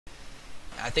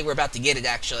I think we're about to get it,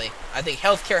 actually. I think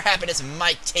healthcare happiness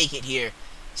might take it here.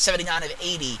 79 of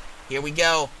 80. Here we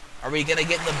go. Are we going to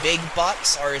get the big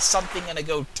bucks, or is something going to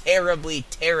go terribly,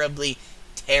 terribly,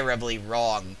 terribly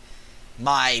wrong?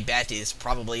 My bet is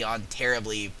probably on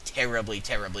terribly, terribly,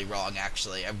 terribly wrong,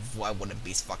 actually. I wouldn't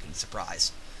be fucking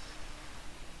surprised.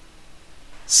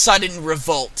 Sudden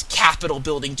revolt. Capitol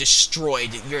building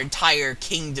destroyed. Your entire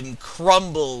kingdom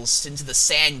crumbles into the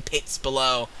sand pits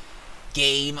below.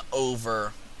 Game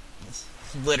over.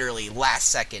 Literally, last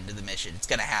second of the mission. It's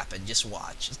gonna happen. Just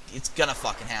watch. It's gonna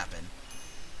fucking happen.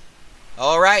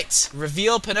 Alright.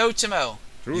 Reveal Penultimo.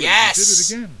 Truly, yes!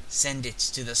 you did it again. Send it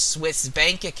to the Swiss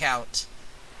bank account.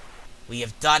 We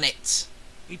have done it.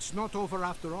 It's not over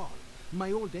after all.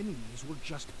 My old enemies were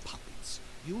just puppets.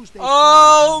 Used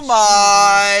oh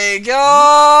my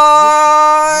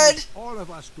god! All of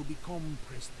us to become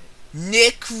president.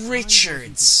 Nick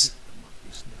Richards.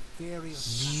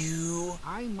 You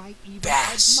I might even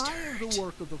bastard. admire the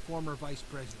work of the former vice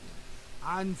president.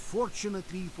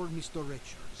 Unfortunately for Mr.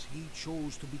 Richards, he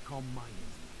chose to become my enemy.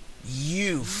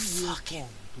 You fucking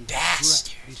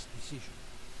bastard. This decision.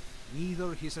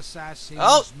 Neither his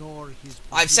assassins nor his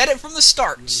I've said it from the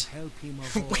start.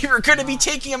 We were going to be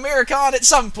taking America on at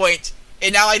some point,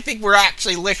 and now I think we're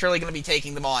actually literally going to be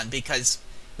taking them on because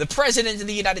the President of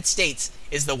the United States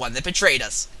is the one that betrayed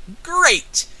us.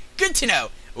 Great! Good to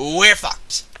know. We're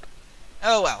fucked.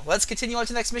 Oh well, let's continue on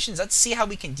to the next missions. Let's see how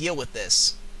we can deal with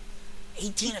this.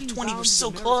 18 of 20, we're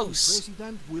so close.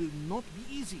 President will not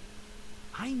be easy.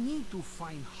 I need to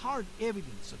find hard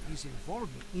evidence of his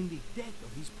involvement in the death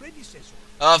of his predecessor.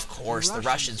 Of course, the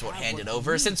Russians won't hand it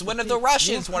over, since one of the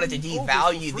Russians wanted to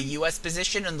devalue the U.S.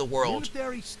 position in the world.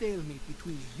 Military stalemate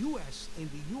between the U.S. and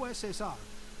the U.S.S.R.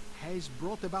 has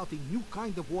brought about a new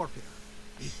kind of warfare.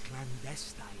 A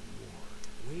clandestine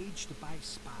war, waged by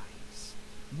spies,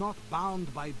 not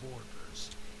bound by borders.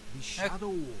 The Shadow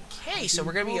War. Okay, so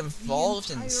we're going to be involved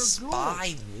in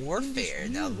spy warfare.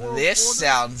 Now this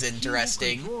sounds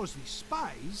interesting. He who controls the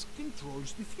spies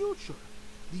controls the future.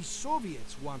 The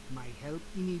Soviets want my help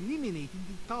in eliminating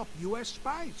the top U.S.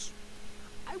 spies.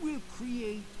 I will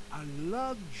create a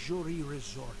luxury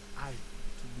resort island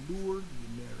to lure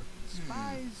the American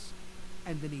spies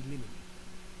and then eliminate them.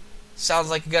 Sounds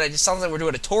like a good idea. Sounds like we're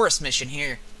doing a tourist mission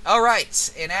here.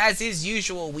 Alright, and as is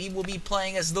usual, we will be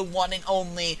playing as the one and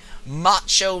only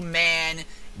Macho Man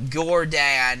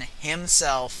Gordon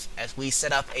himself as we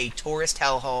set up a tourist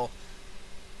hellhole.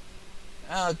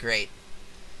 Oh, great.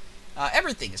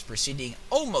 Everything is proceeding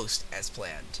almost as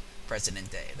planned.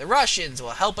 President Day. The Russians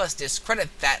will help us discredit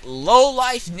that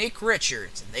lowlife Nick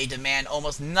Richards, and they demand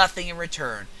almost nothing in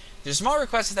return. Their small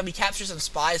request is that we capture some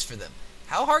spies for them.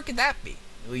 How hard could that be?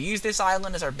 We'll use this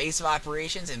island as our base of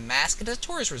operations and mask it as a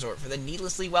tourist resort for the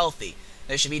needlessly wealthy.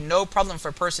 There should be no problem for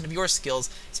a person of your skills,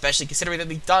 especially considering that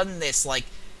we've done this, like,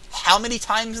 how many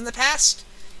times in the past?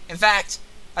 In fact,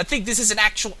 I think this is an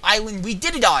actual island we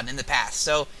did it on in the past,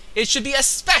 so it should be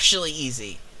especially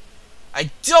easy.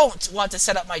 I don't want to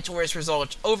set up my tourist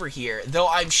resort over here, though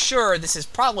I'm sure this is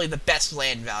probably the best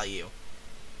land value.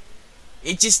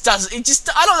 I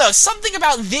don't know, something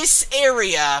about this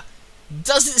area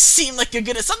doesn't seem like a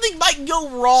good... Something might go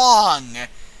wrong.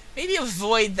 Maybe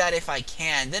avoid that if I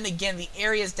can. Then again, the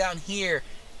areas down here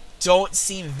don't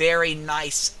seem very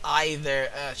nice either.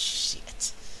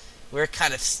 Shit. We're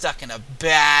kind of stuck in a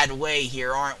bad way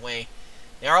here, aren't we?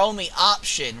 Our only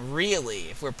option, really,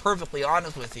 if we're perfectly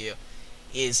honest with you,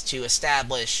 is to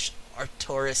establish our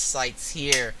tourist sites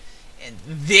here. And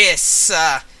this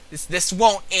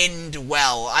won't end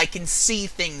well. I can see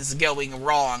things going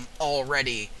wrong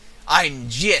already. I'm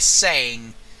just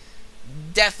saying,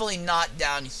 definitely not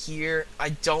down here. I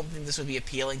don't think this would be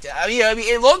appealing to... I mean,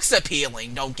 it looks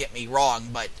appealing, don't get me wrong,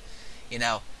 but, you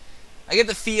know, I get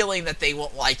the feeling that they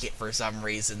won't like it for some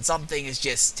reason. Something is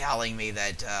just telling me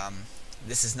that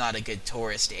this is not a good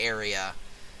tourist area.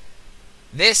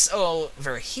 This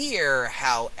over here,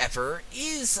 however,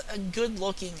 is a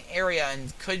good-looking area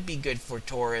and could be good for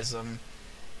tourism.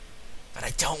 But I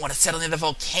don't want to settle near the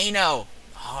volcano.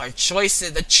 Oh, our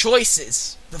choices,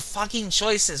 the fucking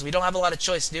choices. We don't have a lot of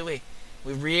choice, do we?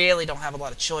 We really don't have a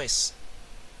lot of choice.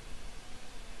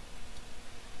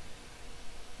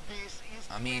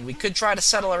 I mean, we could try to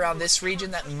settle around this region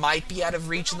that might be out of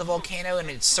reach of the volcano, and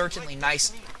it's certainly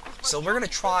nice. So we're going to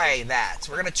try that.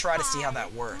 We're going to try to see how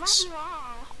that works.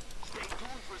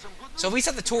 So if we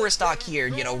set the tourist dock here,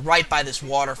 you know, right by this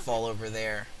waterfall over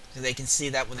there, so they can see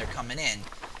that when they're coming in.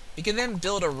 We can then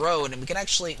build a road, and we can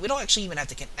actually... We don't actually even have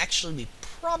to... Actually, we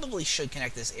probably should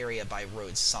connect this area by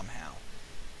roads somehow.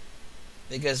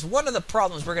 Because one of the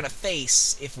problems we're going to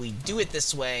face if we do it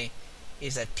this way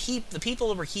is that the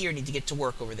people over here need to get to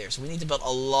work over there. So we need to build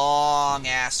a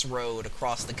long-ass road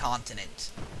across the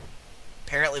continent.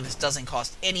 Apparently this doesn't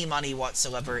cost any money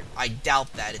whatsoever. I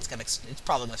doubt that. It's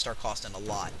probably gonna start costing a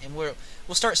lot. And we'll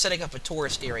start setting up a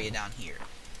tourist area down here.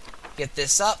 Get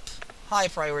this up. High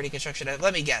priority construction.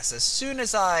 Let me guess. As soon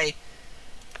as I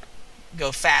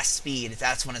go fast speed,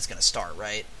 that's when it's gonna start,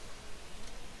 right?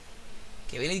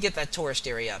 Okay, we need to get that tourist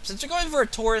area up. Since we're going for a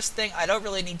tourist thing, I don't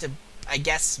really need to, I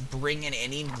guess, bring in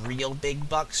any real big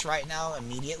bucks right now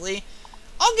immediately.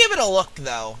 I'll give it a look,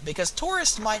 though, because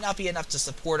tourists might not be enough to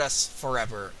support us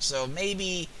forever. So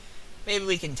maybe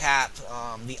we can tap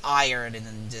the iron and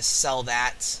then just sell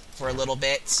that for a little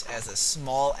bit as a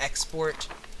small export.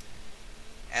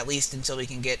 At least until we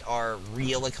can get our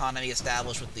real economy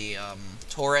established with the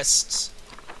tourists.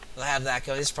 We'll have that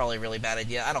go. This is probably a really bad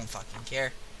idea. I don't fucking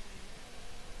care.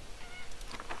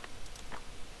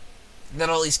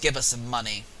 That'll at least give us some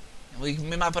money. We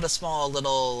might put a small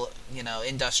little, you know,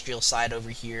 industrial side over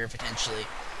here, potentially,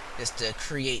 just to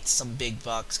create some big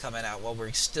bucks coming out while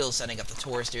we're still setting up the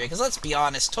tourist area. Because let's be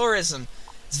honest, tourism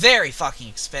is very fucking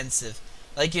expensive.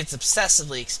 Like, it's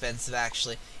obsessively expensive,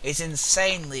 actually. It's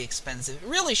insanely expensive. It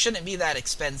really shouldn't be that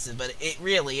expensive, but it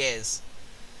really is.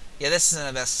 Yeah, this isn't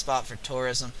the best spot for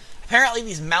tourism. Apparently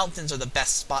these mountains are the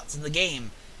best spots in the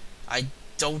game. I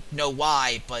don't know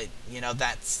why, but, you know,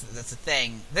 that's a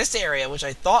thing. This area, which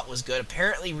I thought was good,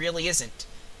 apparently really isn't.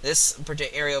 This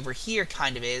particular area over here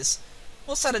kind of is.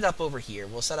 We'll set it up over here.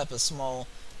 We'll set up a small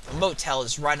motel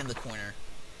is right in the corner.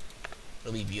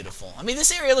 It'll be beautiful. I mean,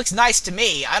 this area looks nice to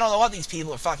me. I don't know what these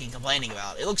people are fucking complaining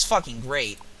about. It looks fucking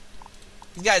great.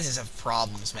 These guys just have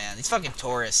problems, man. These fucking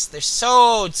tourists. They're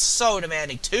so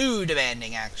demanding. Too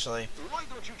demanding, actually. Why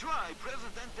don't you try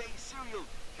Presidente cereal?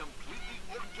 Completely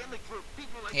organic for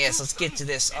people like Yes, let's get to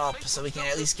this up so we can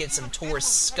at least get some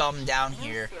tourist scum down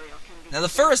here. Now, the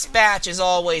first batch is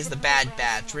always the bad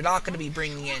batch. We're not going to be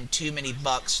bringing in too many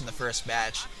bucks from the first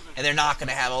batch, and they're not going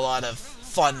to have a lot of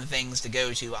fun things to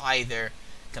go to either,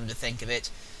 come to think of it,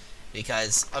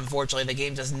 because, unfortunately, the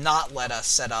game does not let us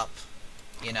set up,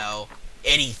 you know,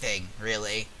 anything,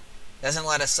 really. Doesn't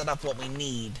let us set up what we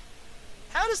need.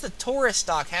 How does the tourist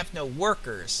dock have no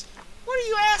workers? What are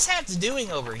you asshats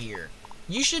doing over here?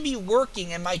 You should be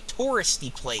working in my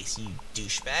touristy place, you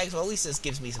douchebags. Well, at least this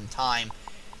gives me some time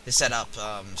to set up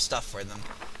stuff for them.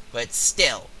 But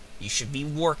still, you should be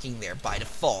working there by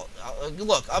default.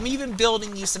 Look, I'm even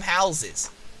building you some houses.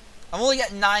 I've only got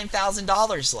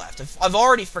 $9,000 left. I've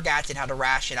already forgotten how to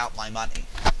ration out my money.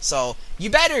 So, you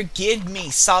better give me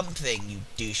something, you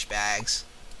douchebags.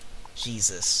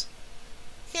 Jesus.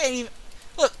 Can't even...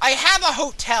 Look, I have a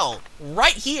hotel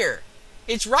right here.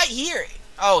 It's right here.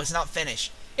 Oh, it's not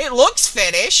finished. It looks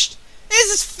finished.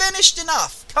 This is finished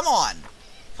enough. Come on.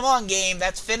 Come on, game.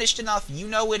 That's finished enough. You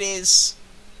know it is.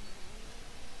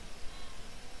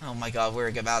 Oh my god, we're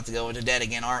about to go into debt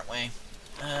again, aren't we?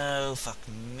 Oh, fuck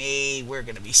me. We're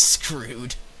gonna be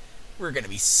screwed. We're gonna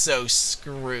be so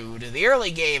screwed. The early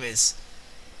game is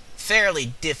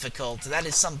fairly difficult. That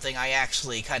is something I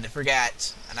actually kind of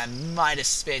forgot. And I might have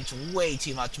spent way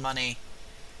too much money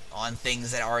on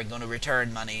things that aren't going to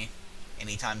return money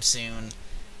anytime soon,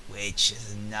 which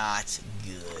is not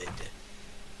good.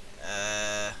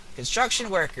 Construction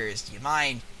workers, do you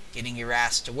mind getting your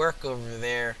ass to work over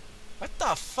there? What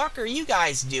the fuck are you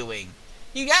guys doing?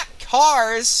 You got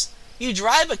cars. You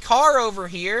drive a car over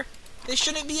here. This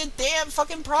shouldn't be a damn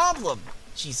fucking problem.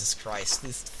 Jesus Christ,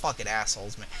 these fucking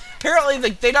assholes, man. Apparently,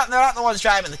 they're not the ones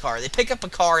driving the car. They pick up a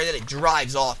car and then it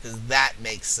drives off, because that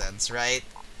makes sense, right?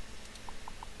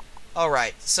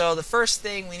 Alright, so the first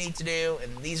thing we need to do,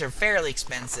 and these are fairly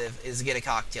expensive, is get a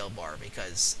cocktail bar,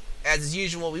 because, as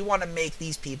usual, we want to make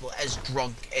these people as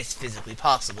drunk as physically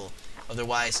possible.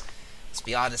 Otherwise, let's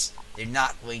be honest, they're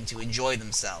not going to enjoy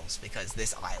themselves, because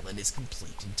this island is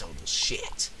complete and total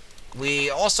shit. We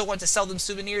also want to sell them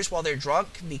souvenirs while they're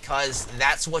drunk, because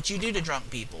that's what you do to drunk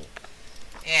people.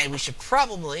 And we should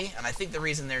probably, and I think the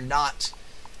reason they're not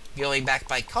going back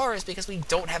by car is because we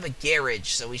don't have a garage,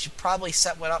 so we should probably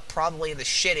set one up probably in the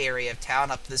shit area of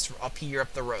town up here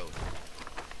up the road.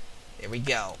 There we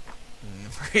go.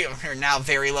 We're now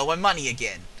very low on money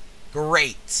again.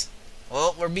 Great.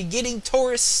 Well, we'll be getting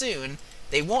tourists soon.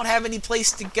 They won't have any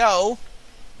place to go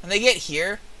when they get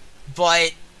here,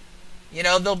 but you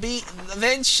know, they'll be,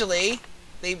 eventually,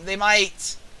 they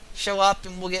might show up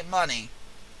and we'll get money.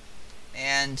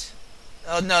 And,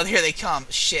 oh no, here they come.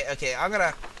 Shit, okay, I'm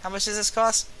gonna, how much does this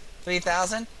cost?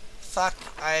 3,000? Fuck,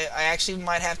 I actually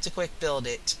might have to quick build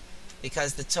it.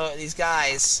 Because these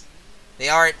guys, they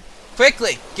aren't,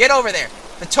 quickly, get over there.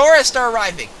 The tourists are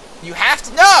arriving. You have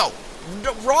to, no!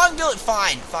 Wrong billet.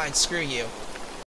 Fine. Fine. Screw you.